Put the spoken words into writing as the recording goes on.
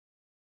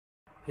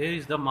Here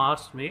is the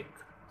Mars make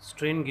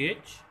strain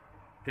gauge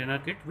trainer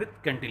kit with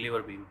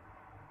cantilever beam.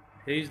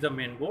 Here is the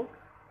main board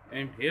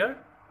and here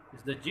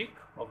is the jig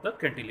of the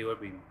cantilever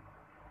beam.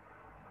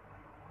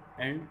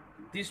 And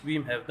this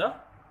beam have the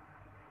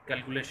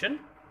calculation.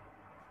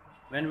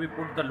 When we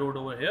put the load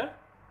over here,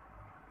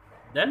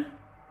 then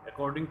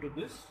according to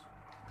this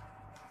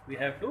we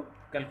have to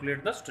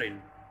calculate the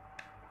strain.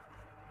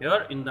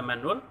 Here in the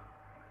manual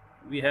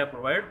we have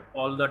provided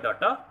all the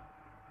data: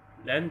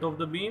 length of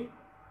the beam,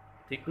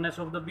 thickness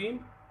of the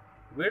beam,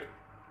 width,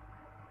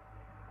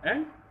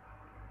 and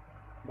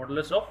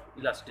modulus of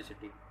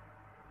elasticity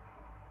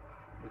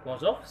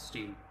because of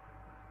steel.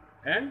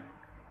 And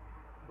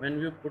when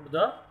we put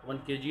the 1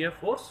 kgf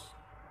force,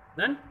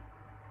 then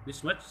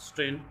this much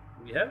strain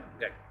we have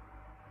get.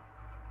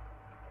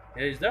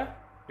 Here is the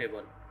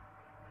table.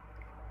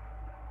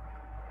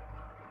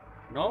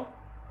 Now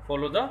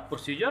follow the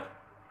procedure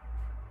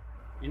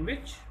in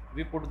which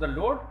we put the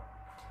load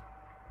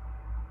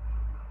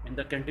in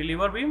the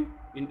cantilever beam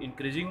in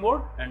increasing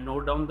mode and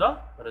note down the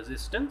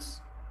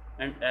resistance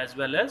and as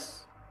well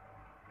as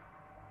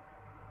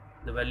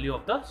the value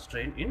of the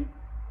strain in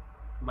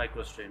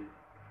microstrain.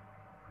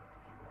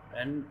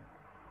 And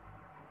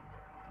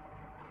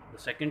the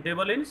second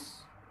table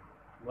is,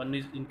 one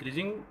is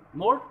increasing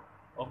mode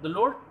of the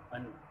load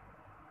and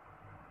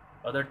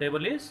other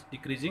table is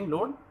decreasing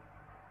load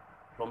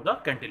from the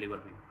cantilever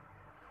beam.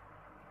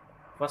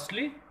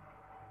 Firstly,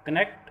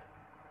 connect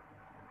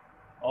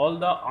all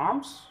the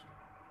arms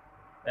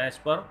as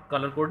per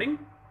color coding.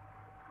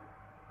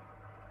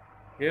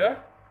 Here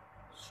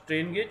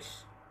strain gauge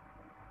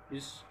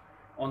is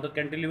on the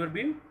cantilever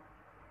beam.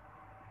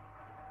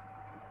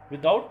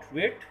 Without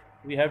weight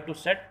we have to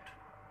set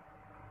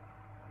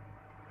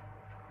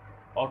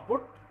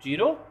output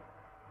 0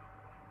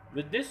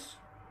 with this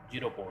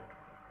 0 port.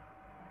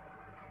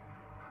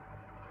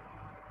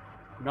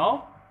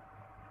 Now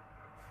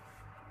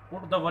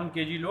put the 1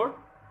 kg load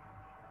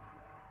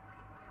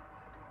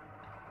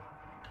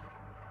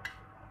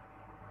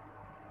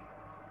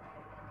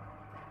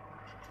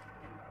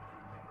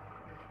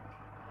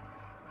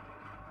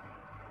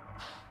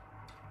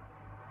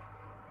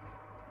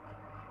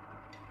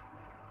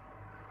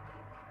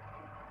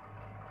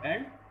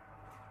and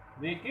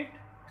make it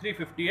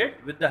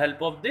 358 with the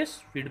help of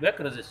this feedback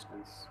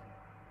resistance.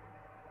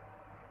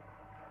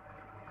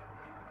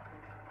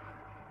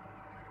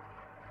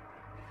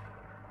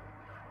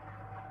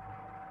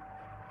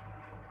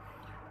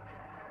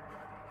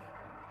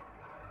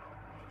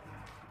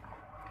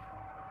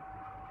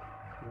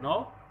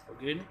 Now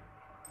again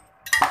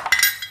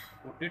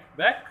put it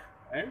back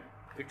and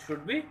it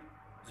should be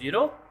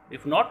 0.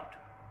 If not,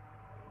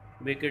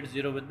 make it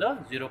 0 with the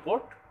 0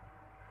 port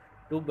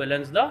to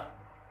balance the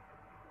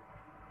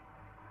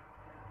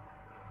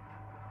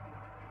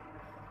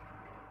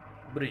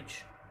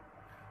bridge.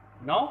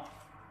 Now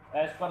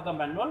as per the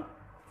manual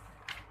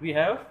we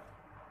have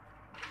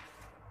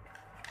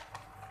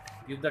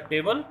give the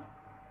table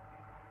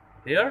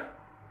here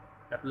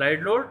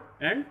applied load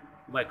and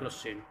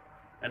microstrain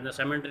and the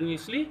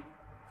simultaneously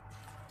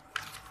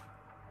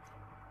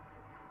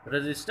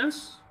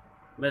resistance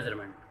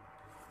measurement.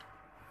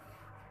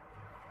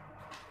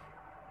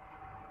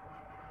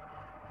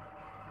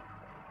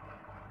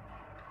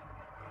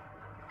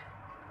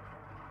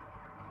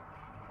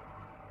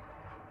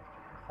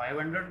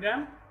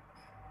 gram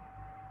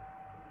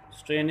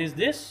strain is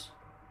this,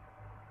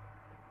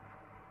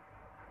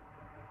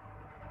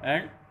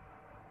 and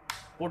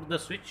put the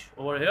switch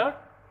over here,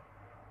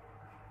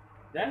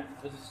 then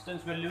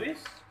resistance value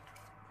is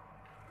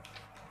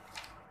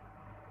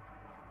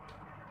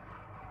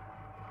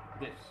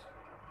this.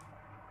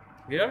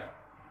 Here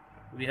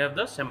we have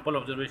the sample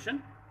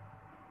observation.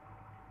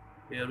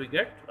 Here we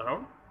get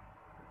around,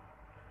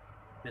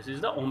 this is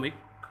the ohmic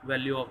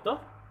value of the.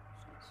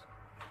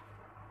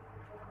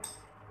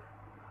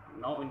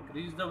 Now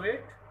increase the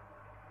weight.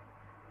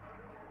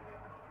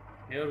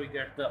 Here we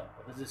get the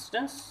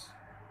resistance.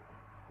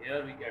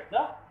 Here we get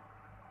the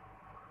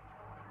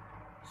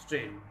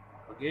strain.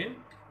 Again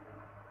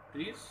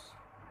increase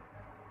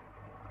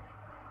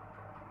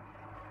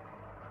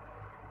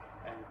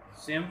and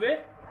same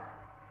way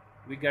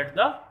we get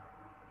the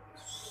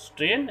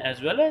strain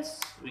as well as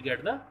we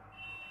get the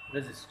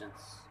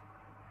resistance.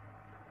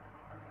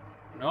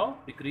 Now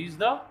decrease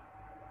the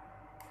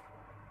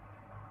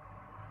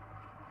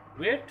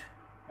weight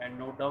and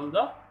note down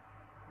the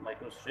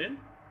microstrain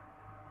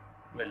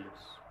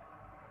values.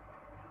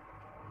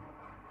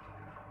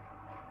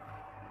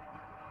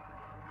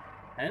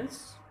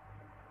 Hence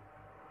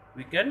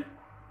we can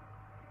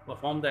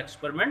perform the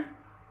experiment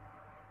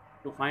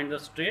to find the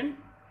strain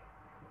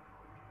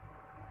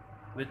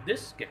with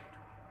this kit.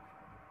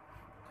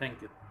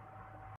 Thank you.